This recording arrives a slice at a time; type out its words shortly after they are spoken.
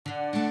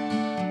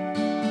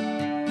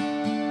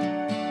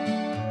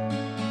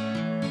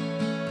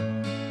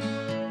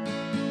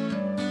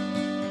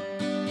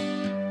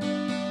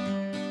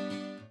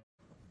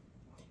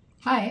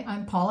Hi,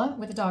 I'm Paula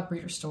with the Dog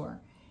Breeder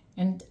Store,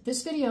 and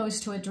this video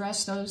is to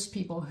address those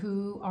people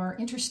who are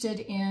interested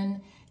in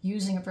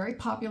using a very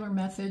popular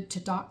method to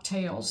dock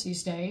tails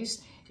these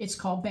days. It's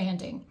called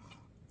banding,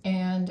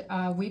 and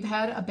we've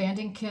had a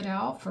banding kit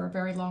out for a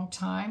very long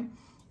time,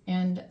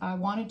 and I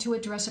wanted to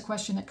address a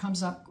question that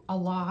comes up a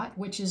lot,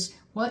 which is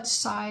what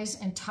size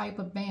and type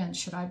of band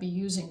should I be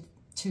using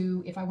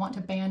if I want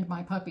to band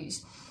my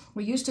puppies.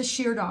 We used to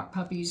shear dock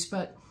puppies,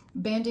 but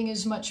banding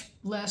is much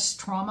less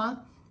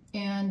trauma,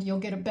 and you'll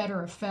get a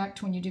better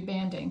effect when you do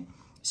banding.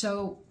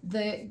 So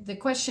the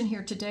question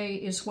here today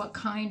is what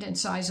kind and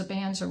size of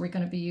bands are we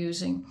going to be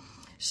using?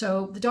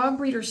 So the Dog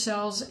Breeder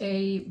sells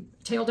a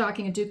tail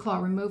docking and dew claw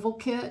removal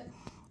kit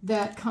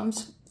that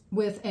comes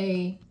with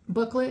a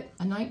booklet,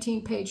 a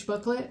 19-page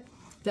booklet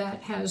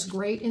that has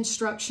great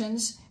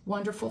instructions,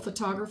 wonderful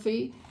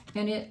photography,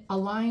 and it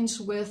aligns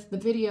with the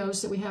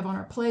videos that we have on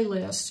our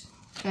playlist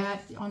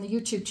on the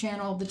YouTube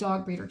channel, the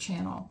Dog Breeder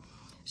channel.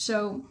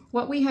 So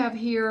what we have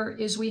here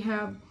is we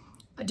have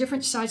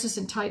different sizes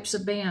and types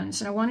of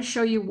bands, and I want to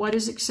show you what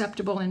is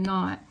acceptable and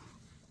not.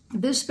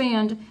 This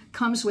band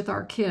comes with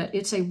our kit.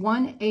 It's a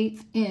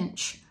 1/8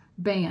 inch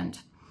band,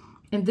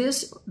 and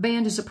this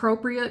band is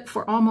appropriate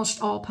for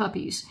almost all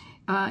puppies.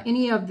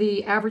 Any of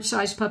the average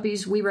size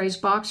puppies, we raise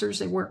boxers,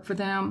 they work for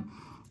them,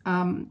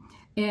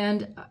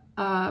 and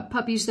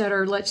puppies that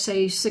are, let's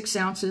say, 6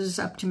 ounces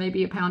up to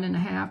maybe 1.5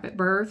 pounds at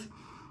birth.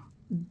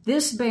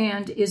 This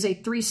band is a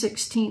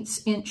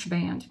 3/16 inch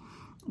band.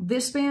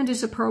 This band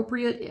is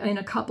appropriate in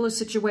a couple of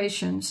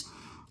situations.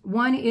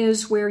 One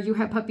is where you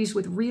have puppies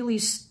with really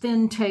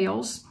thin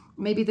tails.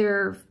 Maybe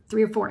they're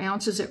 3 or 4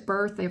 ounces at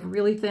birth. They have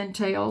really thin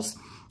tails,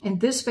 and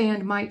this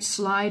band might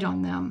slide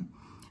on them.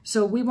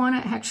 So we want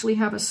to actually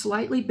have a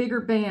slightly bigger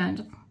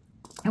band,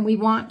 and we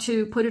want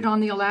to put it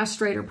on the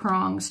elastrator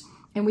prongs,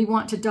 and we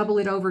want to double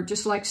it over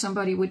just like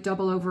somebody would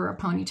double over a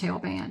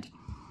ponytail band.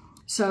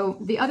 So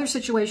the other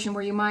situation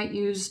where you might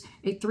use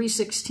a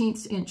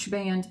 3/16 inch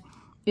band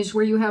is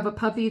where you have a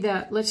puppy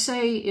that, let's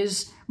say,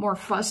 is more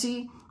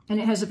fussy and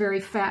it has a very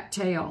fat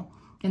tail,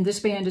 and this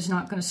band is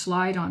not going to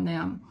slide on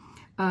them.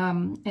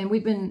 And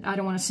I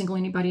don't want to single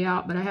anybody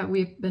out, but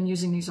we've been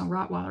using these on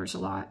Rottweilers a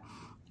lot.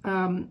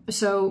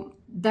 So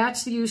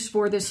that's the use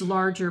for this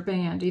larger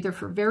band, either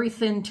for very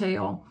thin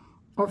tail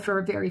or for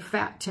a very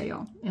fat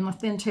tail. In a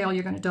thin tail,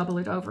 you're going to double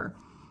it over.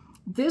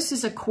 This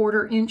is a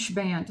 1/4 inch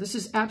band. This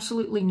is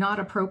absolutely not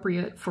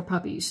appropriate for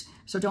puppies,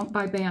 so don't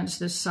buy bands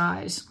this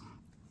size.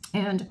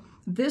 And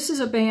this is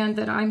a band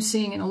that I'm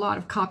seeing in a lot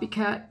of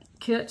copycat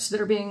kits that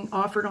are being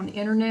offered on the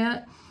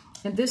internet.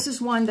 And this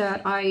is one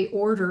that I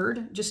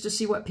ordered just to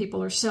see what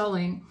people are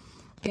selling.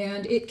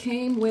 And it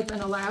came with an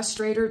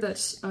elastrator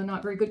that's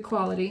not very good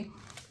quality.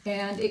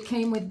 And it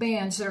came with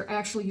bands that are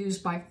actually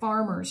used by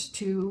farmers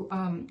to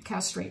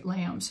castrate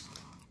lambs.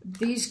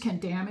 These can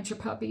damage a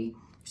puppy.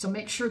 So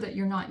make sure that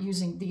you're not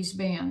using these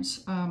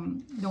bands.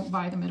 Don't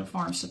buy them at a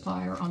farm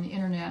supply or on the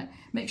internet.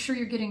 Make sure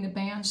you're getting the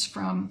bands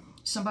from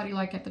somebody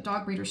like at the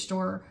Dog Breeder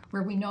Store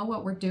where we know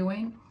what we're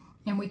doing,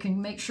 and we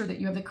can make sure that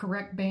you have the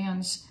correct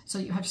bands so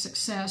you have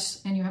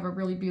success and you have a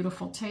really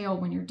beautiful tail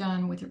when you're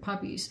done with your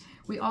puppies.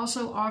 We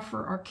also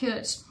offer our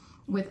kits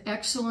with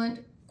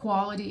excellent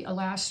quality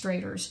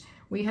elastrators.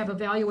 We have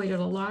evaluated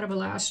a lot of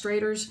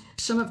elastrators.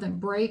 Some of them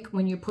break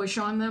when you push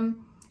on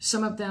them.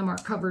 Some of them are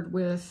covered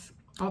with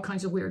all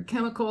kinds of weird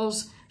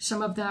chemicals.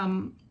 Some of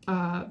them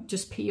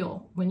just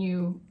peel when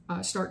you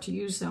start to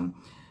use them.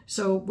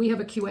 So we have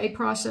a QA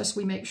process.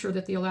 We make sure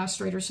that the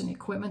elastrators and the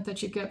equipment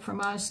that you get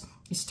from us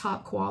is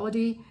top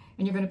quality,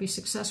 and you're going to be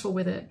successful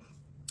with it.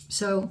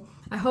 So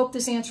I hope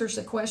this answers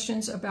the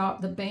questions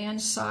about the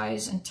band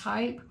size and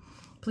type.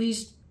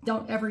 Please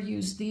don't ever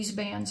use these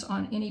bands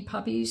on any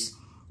puppies.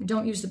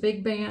 Don't use the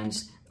big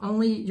bands.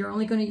 You're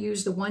only going to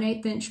use the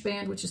 1/8 inch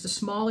band, which is the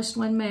smallest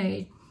one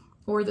made,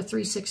 or the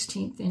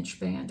 3/16 inch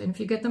band. And if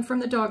you get them from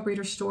the Dog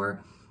Breeder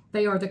Store,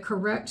 they are the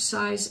correct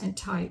size and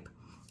type,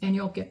 and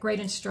you'll get great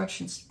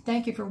instructions.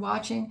 Thank you for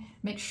watching.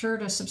 Make sure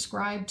to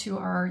subscribe to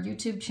our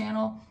YouTube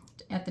channel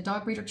at the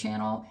Dog Breeder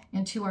channel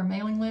and to our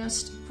mailing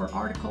list for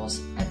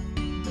articles at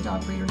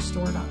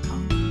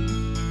thedogbreederstore.com.